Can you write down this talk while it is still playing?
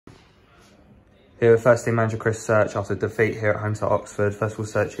Here with first team manager Chris Search after defeat here at home to Oxford. First of all,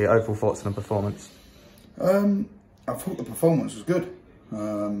 Search, your overall thoughts on the performance? I thought the performance was good.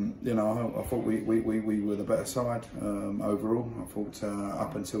 You know, I thought we were the better side overall. I thought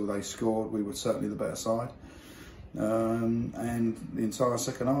up until they scored, we were certainly the better side. And the entire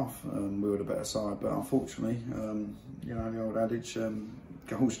second half, we were the better side. But unfortunately, you know, the old adage,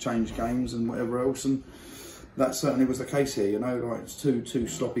 goals change games and whatever else. And that certainly was the case here. You know, like it's two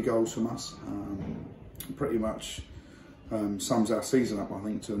sloppy goals from us. Pretty much sums our season up, I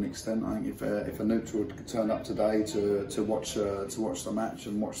think, to an extent. I think if a neutral had turned up today to watch the match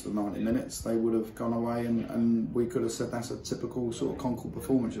and watch the 90 minutes, they would have gone away and we could have said that's a typical sort of Concord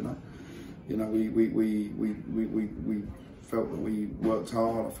performance. You know, we felt that we worked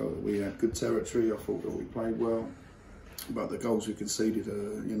hard. I felt that we had good territory. I thought that we played well, but the goals we conceded,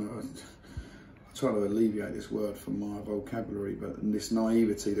 you know, I try to alleviate this word from my vocabulary, but this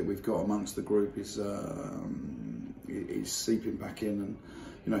naivety that we've got amongst the group is seeping back in, and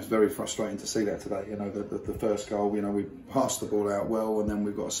you know, it's very frustrating to see that today. You know, the first goal, you know, we passed the ball out well, and then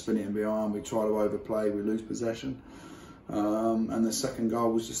we've got to spin it in behind. We try to overplay, we lose possession. And the second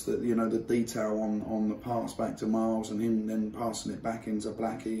goal was just that, you know, the detail on the pass back to Miles and him then passing it back into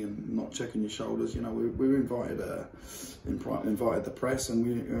Blackie and not checking your shoulders. You know, we invited the press,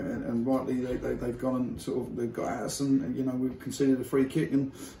 and rightly they've gone and sort of they've got at us, and you know, we've conceded a free kick.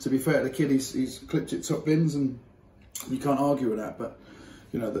 And to be fair, the kid he's clipped it top bins, and you can't argue with that. But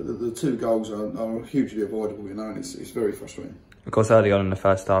you know, the two goals are hugely avoidable. You know, and it's very frustrating. Of course, early on in the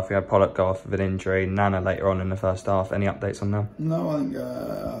first half, we had Pollock go off with an injury. Nana later on in the first half. Any updates on them? No,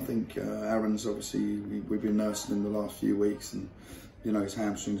 I think Aaron's obviously we've been nursing him the last few weeks, and you know, his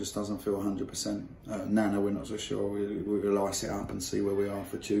hamstring just doesn't feel 100%. Nana, we're not so sure. We'll ice it up and see where we are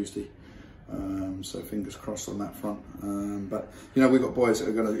for Tuesday. So fingers crossed on that front. But you know, we've got boys that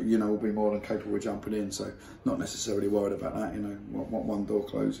are going to, you know, will be more than capable of jumping in. So not necessarily worried about that. You know, one door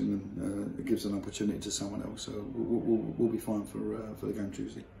closing, and it gives an opportunity to someone else. So we'll be fine for the game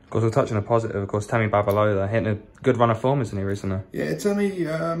Tuesday. Of course, we'll touch on a positive. Of course, Temi Babalola hitting a good run of form, isn't he, recently? Yeah,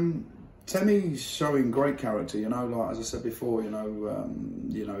 Temi's showing great character. You know, like as I said before, you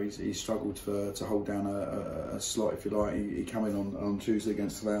know, he's struggled to hold down a slot, if you like. He came in on Tuesday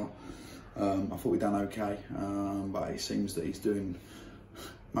against Slough. I thought we'd done okay, but it seems that he's doing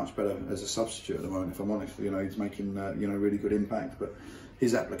much better as a substitute at the moment, if I'm honest. You know, he's making you know, really good impact, but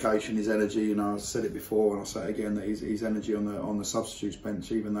his application, his energy, you know, I said it before and I'll say it again, that his energy on the substitutes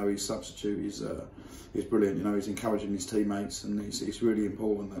bench, even though he's substitute, is brilliant. You know, he's encouraging his teammates, and it's really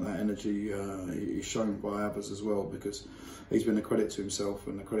important that energy is shown by others as well, because he's been a credit to himself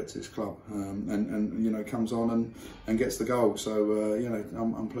and a credit to his club, and you know, comes on and gets the goal. So you know,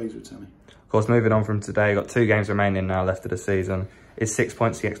 I'm pleased with Temi. Of course, moving on from today, got 2 games remaining now left of the season. Is 6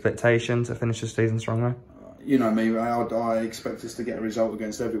 points the expectation to finish the season strongly? You know me, I expect us to get a result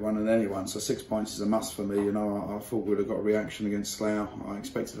against everyone and anyone, so 6 points is a must for me. You know, I thought we'd have got a reaction against Slough. I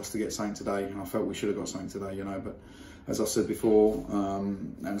expected us to get something today, and I felt we should have got something today, you know. But as I said before,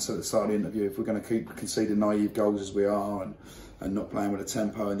 and I said at the start of the interview, if we're going to keep conceding naive goals as we are, and not playing with the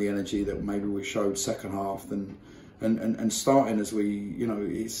tempo and the energy that maybe we showed second half, then and starting as we, you know,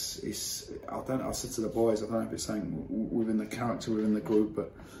 I said to the boys, I don't know if it's saying within the character within the group,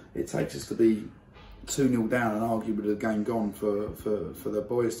 but it takes us to be 2-0 down and arguably the game gone for the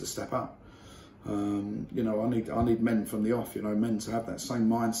boys to step up. You know, I need men from the off, you know, men to have that same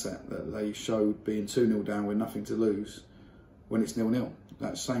mindset that they showed being 2-0 down with nothing to lose when it's 0-0.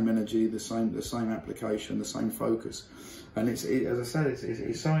 That same energy, the same application, the same focus. And as I said,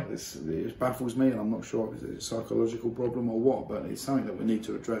 it's something that baffles me, and I'm not sure if it's a psychological problem or what, but it's something that we need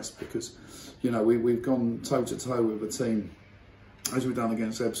to address, because, you know, we've gone toe to toe with a team as we've done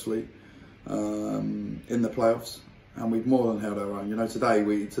against Ebbsfleet in the playoffs, and we've more than held our own. You know,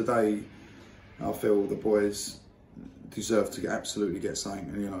 today I feel the boys deserve to absolutely get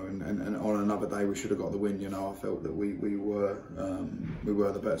something. You know, and on another day we should have got the win. You know, I felt that we were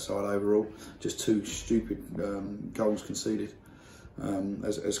the better side overall. Just 2 stupid goals conceded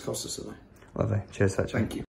has cost us today. Lovely. Cheers, Search. Thank you.